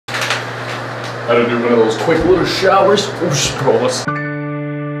Had to do one of those quick little showers. Oosh, bro, let's...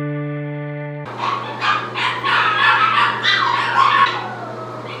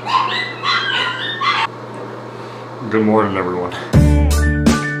 Good morning, everyone.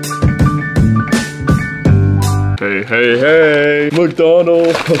 Hey, hey, hey!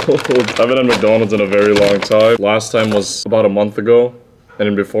 McDonald's! I haven't had McDonald's in a very long time. Last time was about a month ago. And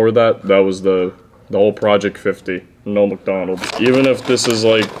then before that, that was the whole Project 50. No McDonald's. Even if this is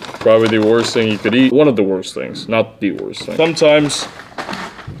like probably the worst thing you could eat. One of the worst things, not the worst thing. Sometimes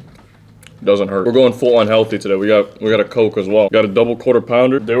it doesn't hurt. We're going full unhealthy today. We got a Coke as well. Got a double quarter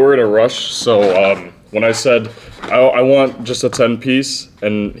pounder. They were in a rush, so when I said I want just a 10-piece,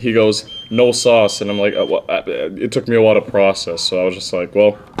 and he goes, no sauce, and I'm like, it took me a while to process, so I was just like,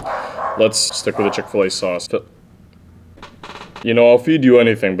 well, let's stick with the Chick-fil-A sauce. You know, I'll feed you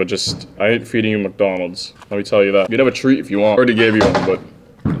anything, but just, I ain't feeding you McDonald's. Let me tell you that. You'd have a treat if you want. I already gave you one, but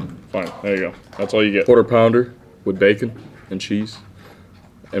fine, there you go. That's all you get. Quarter pounder with bacon and cheese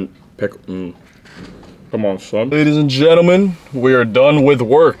and pickle. Come on, son. Ladies and gentlemen, we are done with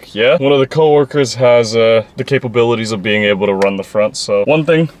work, yeah? One of the coworkers has the capabilities of being able to run the front, so one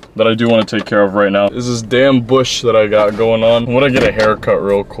thing that I do want to take care of right now is this damn bush that I got going on. I'm gonna get a haircut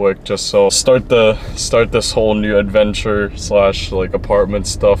real quick, just so start this whole new adventure slash like apartment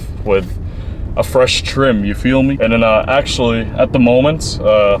stuff with a fresh trim, you feel me? And then actually, at the moment,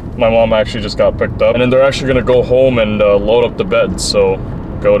 my mom actually just got picked up, and then they're actually gonna go home and load up the bed, so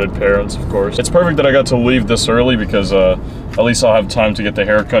goated parents, of course. It's perfect that I got to leave this early because at least I'll have time to get the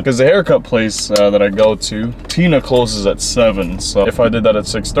haircut. Because the haircut place that I go to, Tina closes at 7. So if I did that at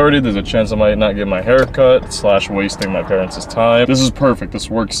 6:30, there's a chance I might not get my haircut slash wasting my parents' time. This is perfect. This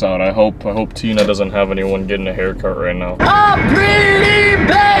works out. I hope Tina doesn't have anyone getting a haircut right now. Oh, pretty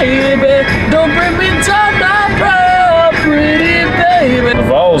baby, don't bring me down that road, pretty baby. The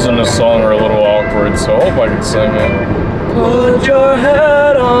vowels in this song are a little awkward, so I hope I can sing it. Put your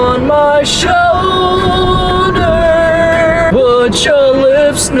head on my shoulder. Put your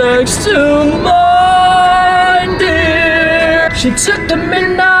lips next to mine, dear. She took the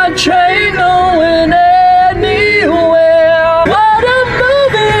midnight train going anywhere. What a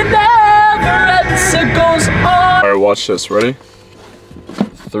movie never ends, it goes on. Alright, watch this. Ready?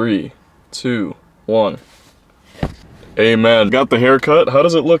 3, 2, 1. Amen. Got the haircut. How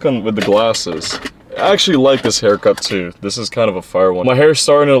does it look on with the glasses? I actually like this haircut too. This is kind of a fire one. My hair's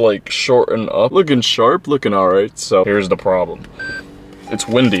starting to like shorten up. Looking sharp, looking alright. So here's the problem. It's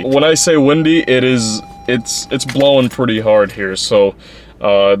windy. When I say windy, it's blowing pretty hard here. So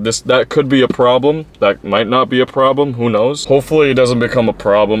that could be a problem. That might not be a problem. Who knows? Hopefully it doesn't become a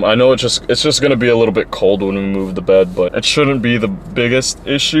problem. I know it's just gonna be a little bit cold when we move the bed, but it shouldn't be the biggest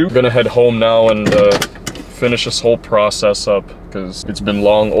issue. I'm gonna head home now and finish this whole process up because it's been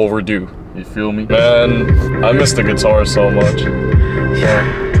long overdue. You feel me? Man, I miss the guitar so much. Yeah.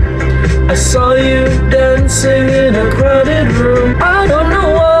 I saw you dancing in a crowded room. I don't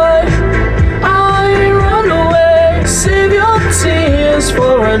know why I run away. Save your tears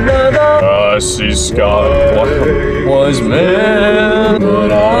for another. I see sky wise man,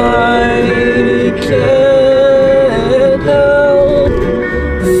 but I can't help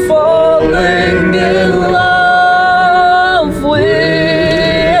falling in love.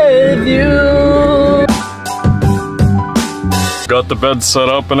 Got the bed set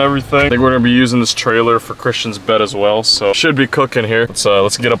up and everything. I think we're gonna be using this trailer for Christian's bed as well, so should be cooking here.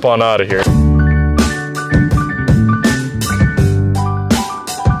 Let's get up on out of here.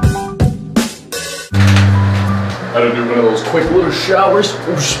 I had to do one of those quick little showers.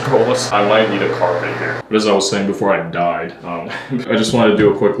 Oosh, bro, I might need a carpet here. But as I was saying before I died, I just wanted to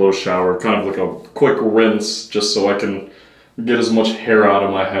do a quick little shower, kind of like a quick rinse, just so I can get as much hair out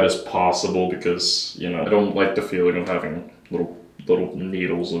of my head as possible because, you know, I don't like the feeling of having little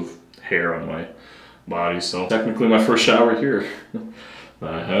needles of hair on my body, so technically my first shower here.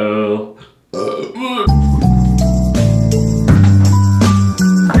 The hell?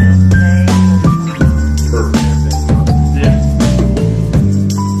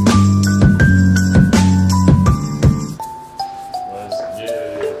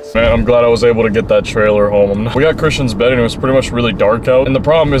 Man, I'm glad I was able to get that trailer home. We got Christian's bed and it was pretty much really dark out. And the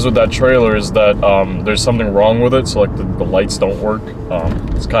problem is with that trailer is that there's something wrong with it. So like the lights don't work.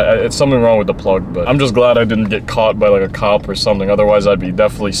 It's something wrong with the plug, but I'm just glad I didn't get caught by like a cop or something. Otherwise I'd be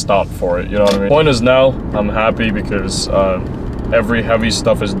definitely stopped for it, you know what I mean? Point is now, I'm happy because every heavy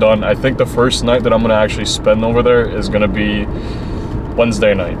stuff is done. I think the first night that I'm gonna actually spend over there is gonna be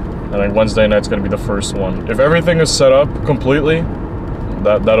Wednesday night. I think Wednesday night's gonna be the first one. If everything is set up completely,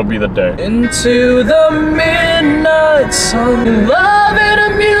 that'll be the day. Into the midnight sun, love and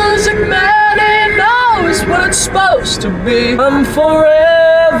a music man. be. I'm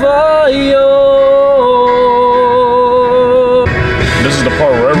forever yours. This is the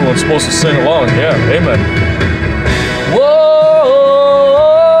part where everyone's supposed to sing along. Yeah, amen. Whoa,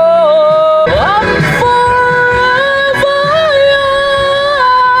 I'm forever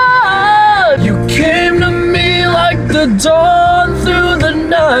yours. You came to me like the dawn through the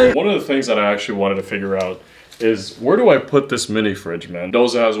night. One of the things that I actually wanted to figure out is where do I put this mini fridge, man?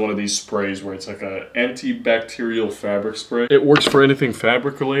 Doza has one of these sprays where it's like a antibacterial fabric spray. It works for anything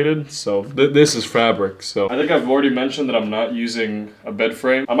fabric related, so this is fabric. So I think I've already mentioned that I'm not using a bed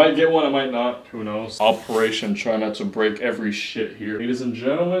frame. I might get one, I might not, who knows. Operation try not to break every shit here. Ladies and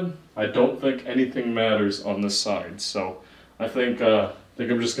gentlemen, I don't think anything matters on this side, so I think I'm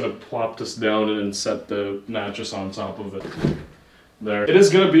just gonna plop this down and set the mattress on top of it. There. It is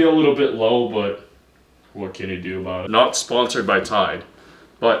gonna be a little bit low, but what can you do about it? Not sponsored by Tide,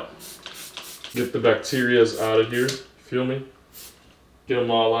 but get the bacterias out of here. Feel me? Get them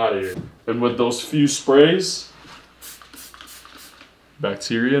all out of here. And with those few sprays,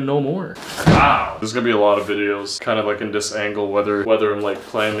 bacteria no more. Wow. There's gonna be a lot of videos, kind of like in this angle, whether I'm like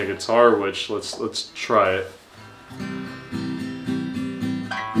playing the guitar, which let's try it.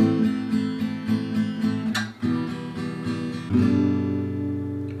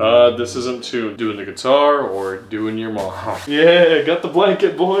 This isn't to doing the guitar or doing your mom. Yeah, got the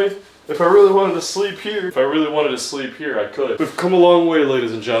blanket, boy. If I really wanted to sleep here, I could. We've come a long way,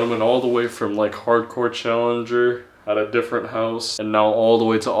 ladies and gentlemen, all the way from like hardcore Challenger at a different house, and now all the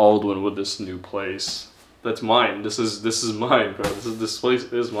way to Aldwen with this new place. That's mine. This is mine, bro. This place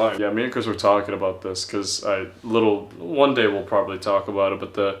is mine. Yeah, me and Chris were talking about this because one day we'll probably talk about it,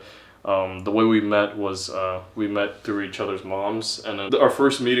 but the way we met was we met through each other's moms, and our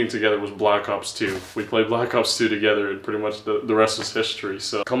first meeting together was Black Ops 2. We played Black Ops 2 together, and pretty much the rest is history.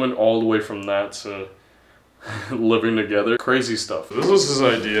 So coming all the way from that to living together, crazy stuff. This was his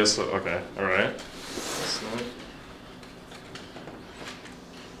idea, so okay, all right.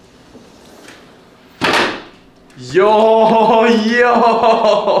 Yo!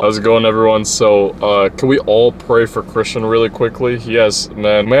 How's it going, everyone? So, can we all pray for Christian really quickly?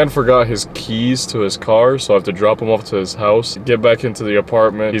 Man forgot his keys to his car, so I have to drop him off to his house, get back into the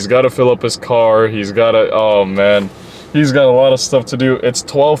apartment. He's got to fill up his car. Oh man, he's got a lot of stuff to do. It's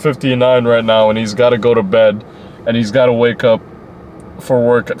 12:59 right now, and he's got to go to bed, and he's got to wake up for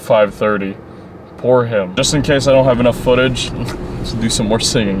work at 5:30. Poor him. Just in case I don't have enough footage, let's do some more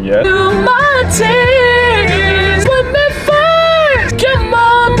singing yet.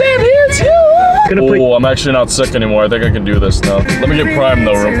 Oh, I'm actually not sick anymore. I think I can do this now. Let me get primed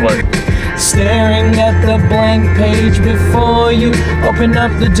though real quick. Staring at the blank page before you, open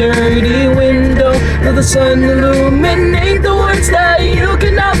up the dirty window, let the sun illuminate the words that you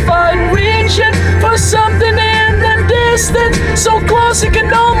cannot find, reaching for something in the distance, so close you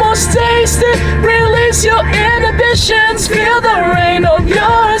can almost taste it. Release your inhibitions, feel the rain on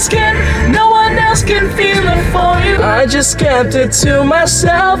your skin, no one else can feel it for you. I just kept it to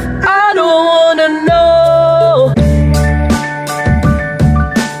myself, I don't wanna know.